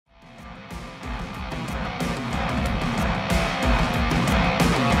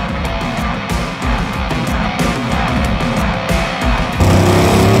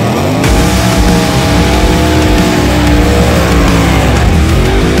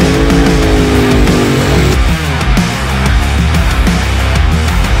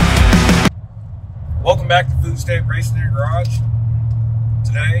State Racing in your Garage.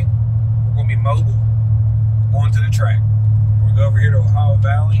 Today, we're going to be mobile, going to the track. We're going to go over here to Ohio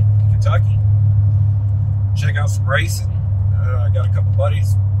Valley, Kentucky, check out some racing. I got a couple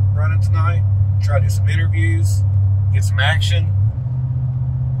buddies running tonight, try to do some interviews, get some action,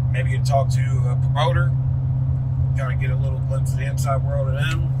 maybe get to talk to a promoter, kind of get a little glimpse of the inside world of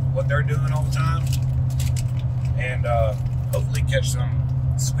them, what they're doing all the time, and hopefully catch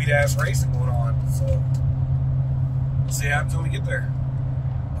some sweet-ass racing going on. So, we'll see what happens when we get there.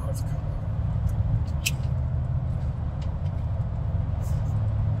 Oh, it's cool.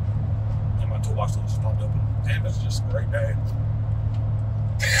 And my toolbox just popped open. Damn, it's just a great day.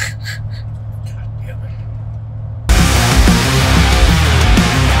 God damn it.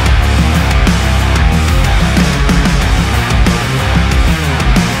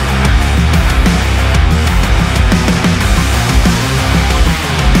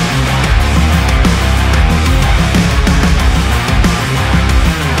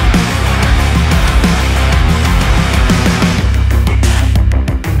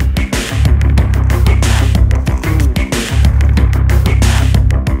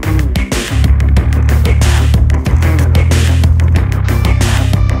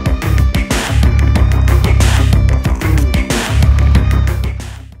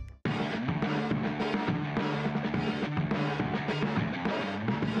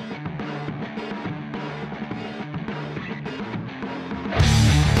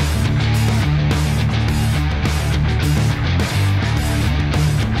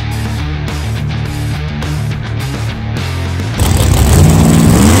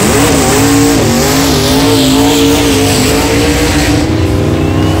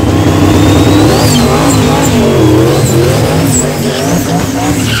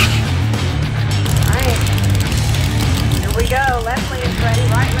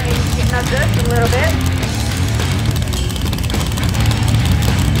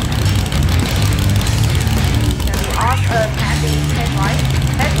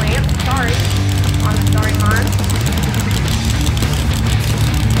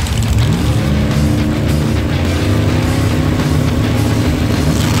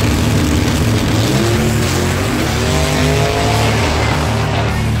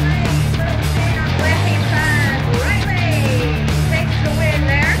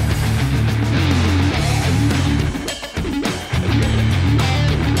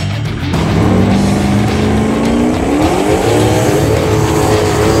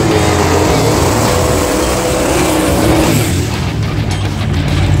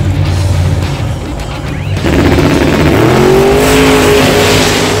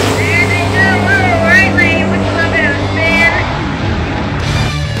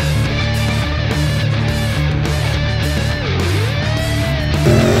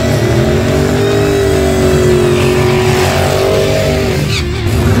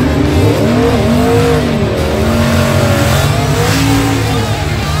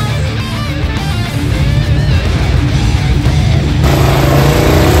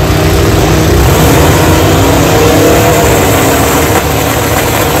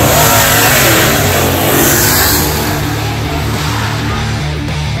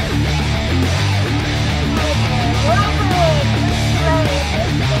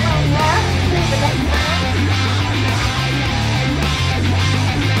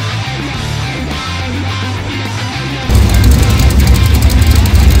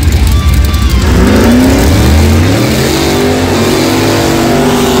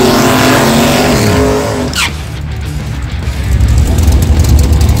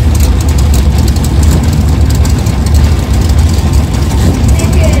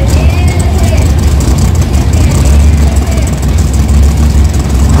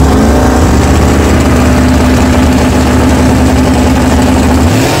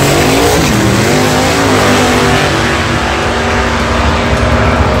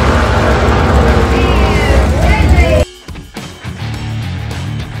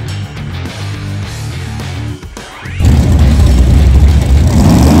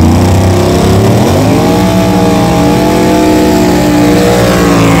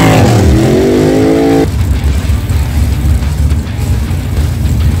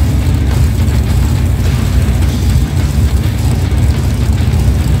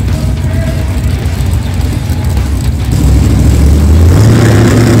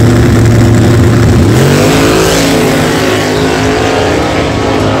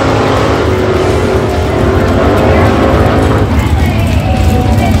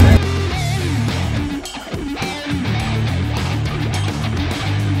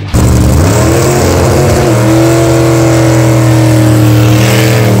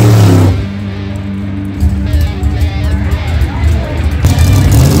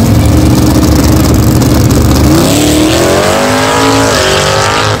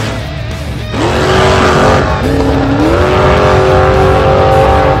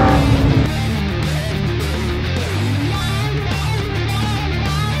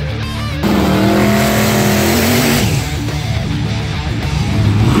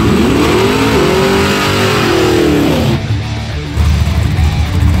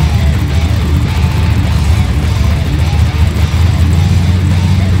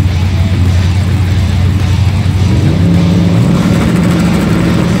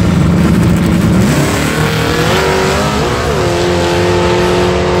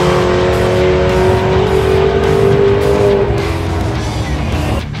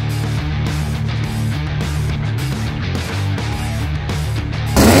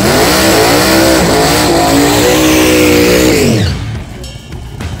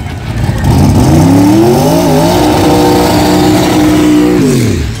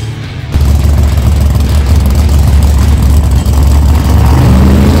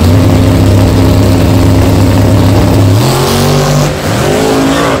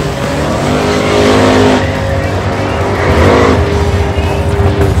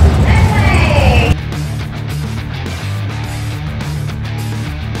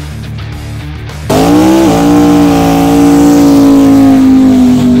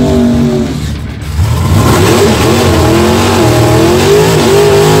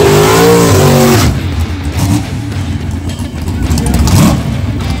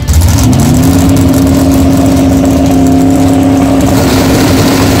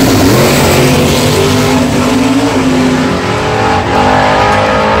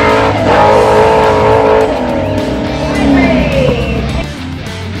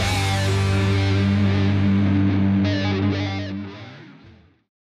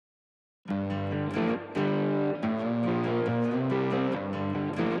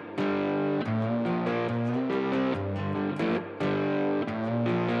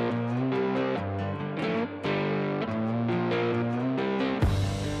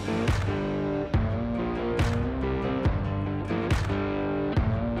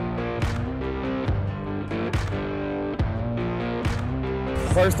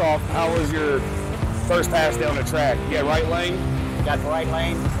 first off, how was your first pass down the track? You got right lane? Got the right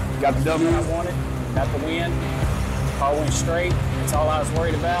lane. Got the W? I wanted. Got the win. Car went straight. That's all I was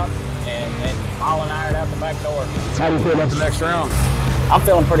worried about. And then all and ironed out the back door. How do you feel about the next round? I'm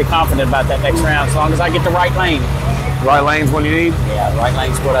feeling pretty confident about that next round as long as I get the right lane. Right lane's what you need? Yeah, the right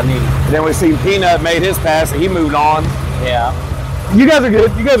lane's what I need. And then we see Peanut made his pass and he moved on. Yeah. You guys are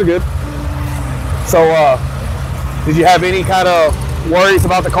good. You guys are good. So, did you have any kind of worries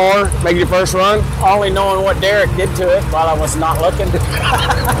about the car making your first run? Only knowing what Derek did to it while I was not looking. So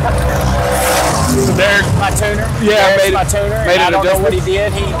Derek, my tuner. Yeah, Derek's my tuner. And I don't know what he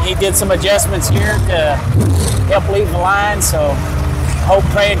did. He did some adjustments here to help lead the line. So hope,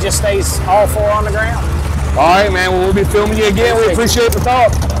 pray it just stays all four on the ground. All right, man. Well, we'll be filming you again. We appreciate the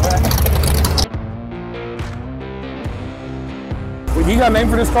talk. Well, you got a name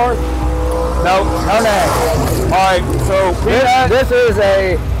for this car? No name. All right, so this is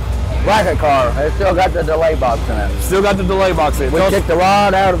a bracket car. It's still got the delay box in it. Still got the delay box in it. We kicked the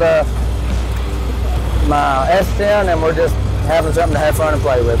rod out of my S10 and we're just having something to have fun and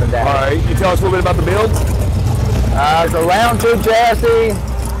play with. And all right, you tell us a little bit about the build? It's a round tube chassis,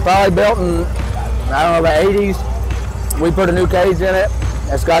 probably built in, I don't know, the 80s. We put a new cage in it.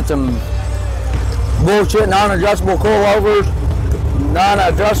 It's got some bullshit non-adjustable coilovers,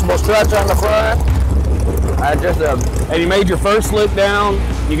 non-adjustable struts on the front. And you made your first slick down.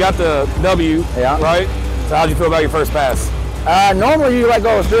 You got the W, yeah. Right? So how'd you feel about your first pass? Normally you let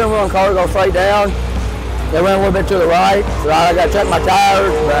go of the steering wheel and car go straight down. They went a little bit to the right, so I got to check my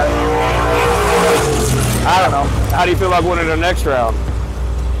tires, but I don't know. How do you feel about winning the next round?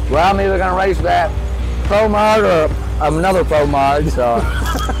 Well, I'm either going to race that Pro Mod or another Pro Mod, so.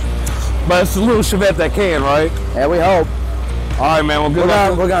 But it's a little Chevette that can, right? Yeah, we hope. All right, man. Well, good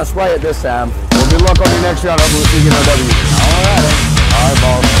luck. We're going to spray it this time. Well, good luck on your next round. Hopefully we get our W. All right. All right,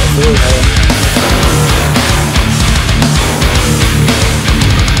 boss. See you, man.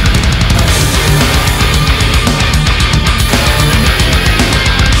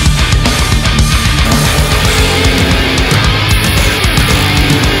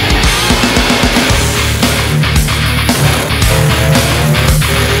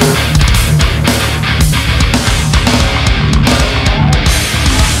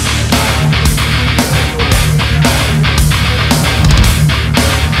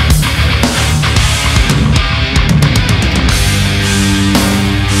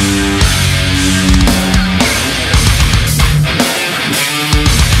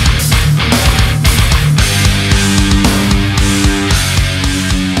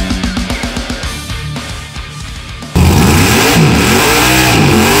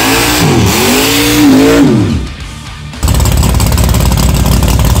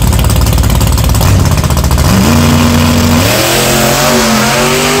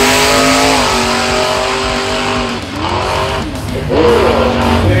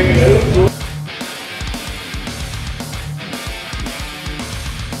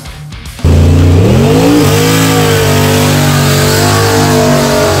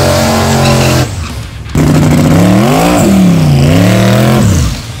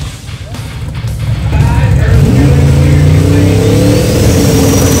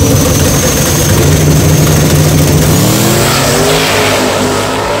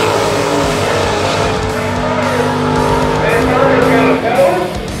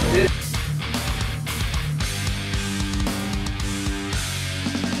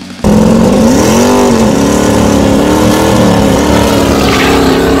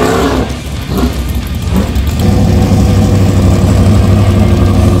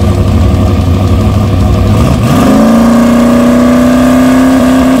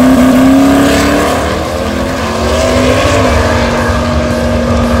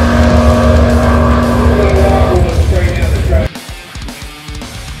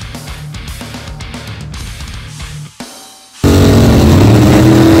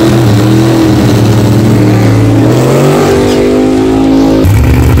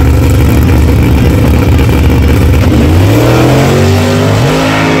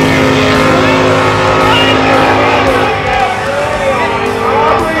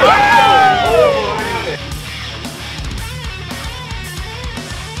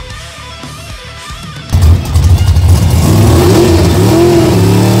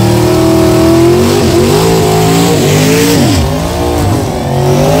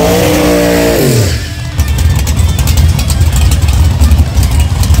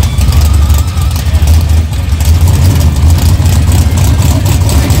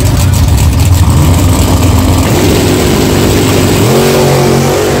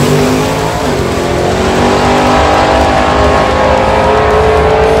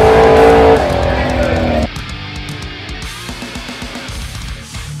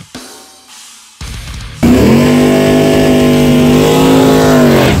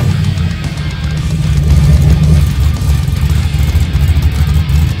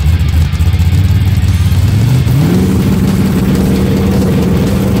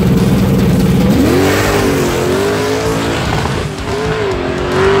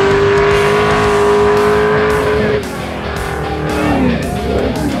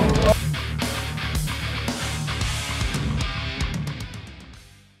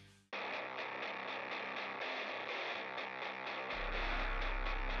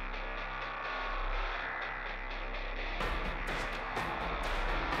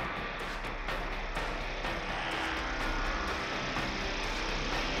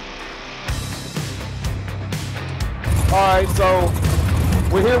 All right, so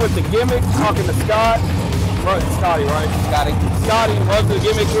we're here with the gimmick, talking to Scott. Scotty, right? Scotty runs the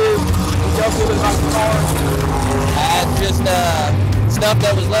gimmick here. Tell us a little bit about the car. Just stuff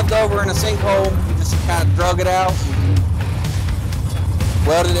that was left over in a sinkhole. Just kind of drug it out,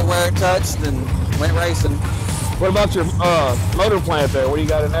 welded it where it touched, and went racing. What about your motor plant there? What do you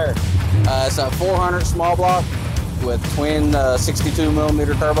got in there? It's a 400 small block with twin 62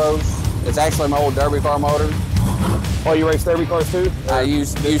 millimeter turbos. It's actually my old derby car motor. Oh, you race derby cars too? I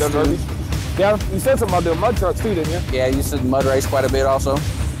used to. Yeah, you said something about doing mud trucks too, didn't you? Yeah, I used to mud race quite a bit also.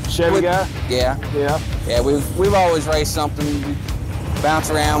 Chevy guy? Yeah. We've always raced something. Bounce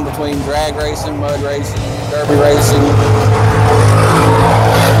around between drag racing, mud racing, derby racing.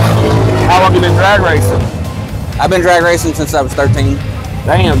 How long have you been drag racing? I've been drag racing since I was 13.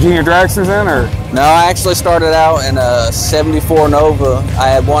 Damn, junior dragsters then, or? No, I actually started out in a '74 Nova. I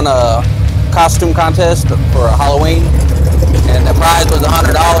had won a costume contest for Halloween, and the prize was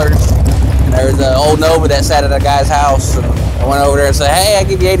 $100. And there was an old Nova that sat at a guy's house. And I went over there and said, "Hey, I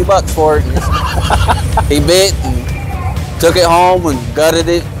give you $80 for it." And he bit and took it home and gutted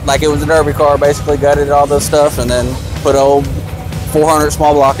it like it was a derby car. Basically, gutted all this stuff and then put an old 400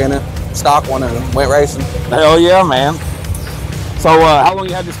 small block in it, stock one, and went racing. Hell yeah, man! So, how long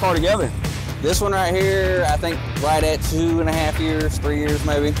you had this car together? This one right here, I think right at 2.5 years, 3 years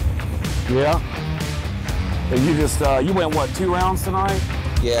maybe. Yeah. And you just you went what, 2 rounds tonight?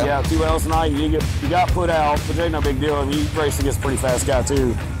 Yeah. Yeah, 2 rounds tonight. You got put out, but ain't no big deal. I mean, you raced against a pretty fast guy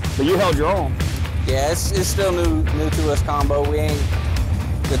too, but you held your own. Yeah, it's still new to us combo. We ain't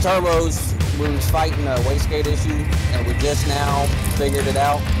the turbos. We was fighting a wastegate issue, and we just now figured it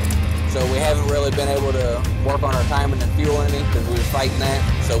out. So we haven't really been able to work on our timing and fuel any because we was fighting that.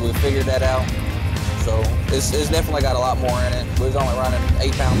 So we figured that out. So it's definitely got a lot more in it. We was only running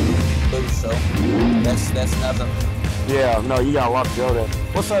 8-pound boost, so that's nothing. Yeah, no, you got a lot to go there.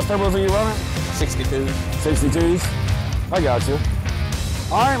 What size turbos are you running? 62. 62s? I got you.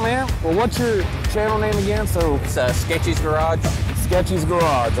 All right, man. Well, what's your channel name again? So It's Sketchy's Garage. Sketchy's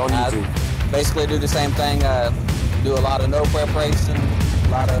Garage on YouTube. Basically do the same thing. Do a lot of no prep racing, a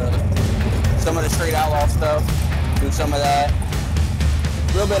lot of some of the street outlaw stuff. Do some of that.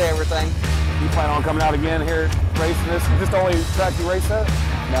 A little bit of everything. You plan on coming out again here racing this? Is this the only track you race at?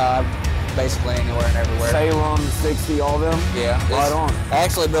 No, basically anywhere and everywhere. Salem, 60, all them? Yeah. Right on. I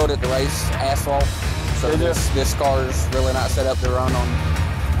actually built it to race asphalt. So this car's really not set up to run on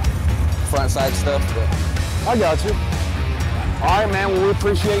front side stuff. But I got you. All right, man. Well, we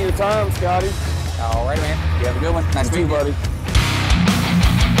appreciate your time, Scotty. all right, man. You have a good one. Nice to meet you, buddy.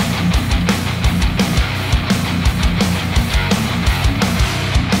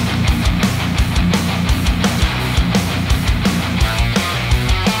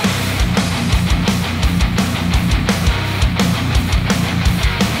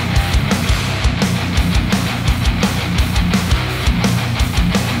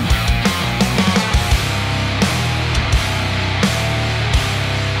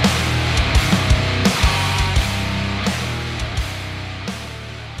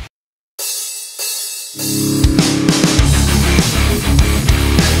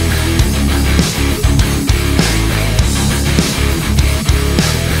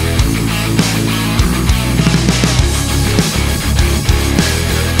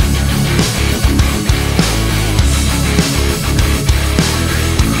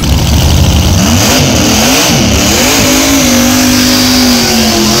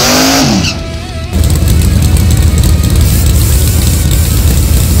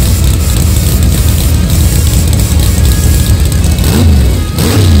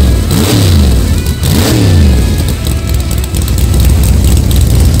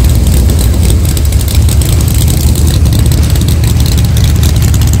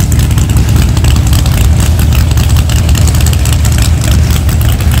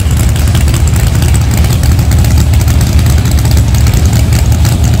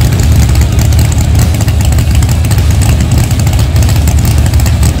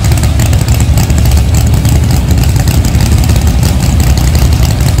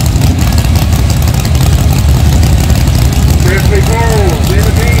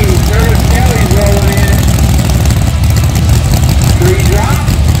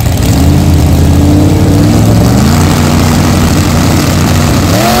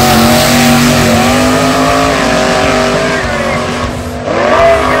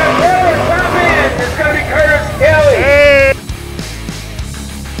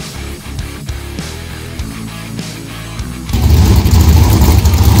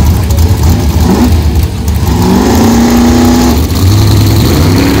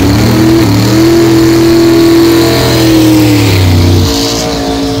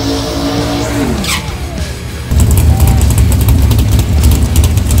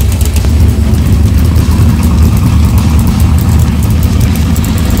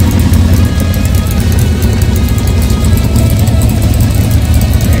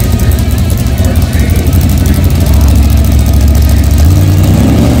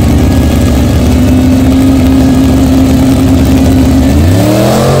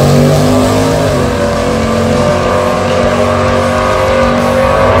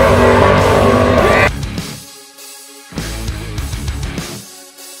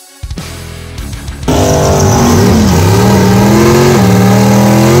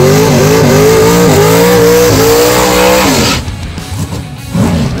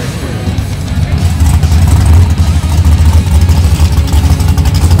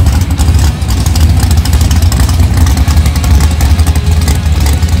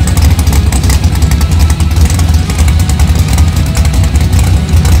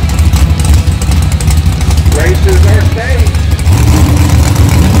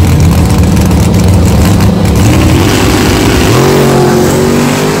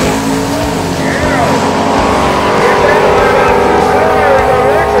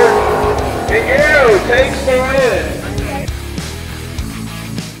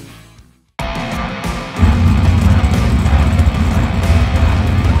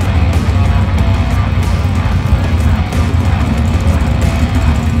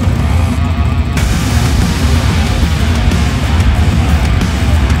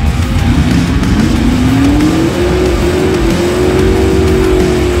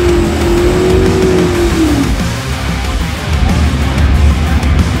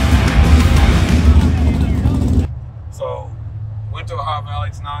 Valley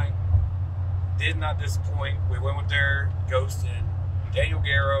tonight. Did not disappoint. We went with their Ghost and Daniel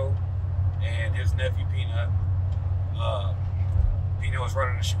Garrow and his nephew Peanut. Peanut was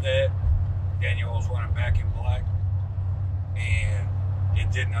running the Chevette. Daniel was running Back in Black. And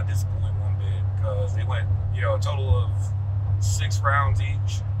it did not disappoint one bit because they went, you know, a total of 6 rounds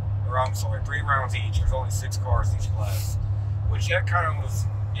each. Or I'm sorry, 3 rounds each. There's only 6 cars in each class. Which that kind of was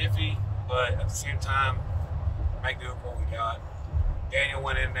iffy, but at the same time, make do with what we got. Daniel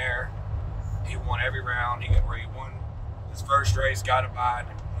went in there. He won every round. He won his first race, got it by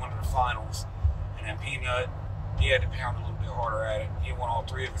one of the finals. And then Peanut, he had to pound a little bit harder at it. He won all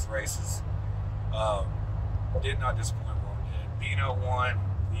 3 of his races. Did not disappoint one bit. Peanut won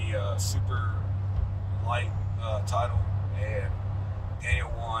the super light title, and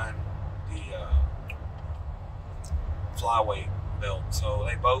Daniel won the flyweight belt. So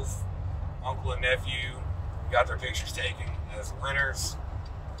they both, uncle and nephew, got their pictures taken as winners.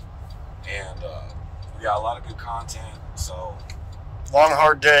 And we got a lot of good content. So long,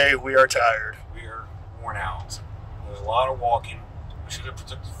 hard day. We are tired. We are worn out. There's a lot of walking. We should have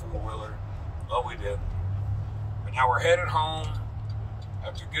took the 4-wheeler, but we didn't. But now we're headed home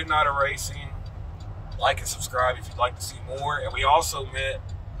after a good night of racing. Like and subscribe if you'd like to see more. And we also met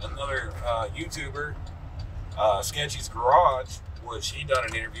another YouTuber, Sketchy's Garage, which he done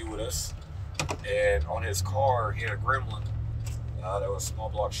an interview with us. And on his car, he had a Gremlin. That was a small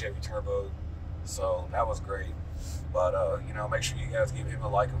block Chevy turbo. So that was great. But, you know, make sure you guys give him a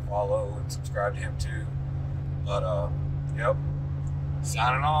like and follow and subscribe to him too. But, yep.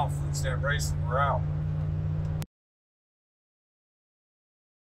 Signing off. Instant Racing. We're out.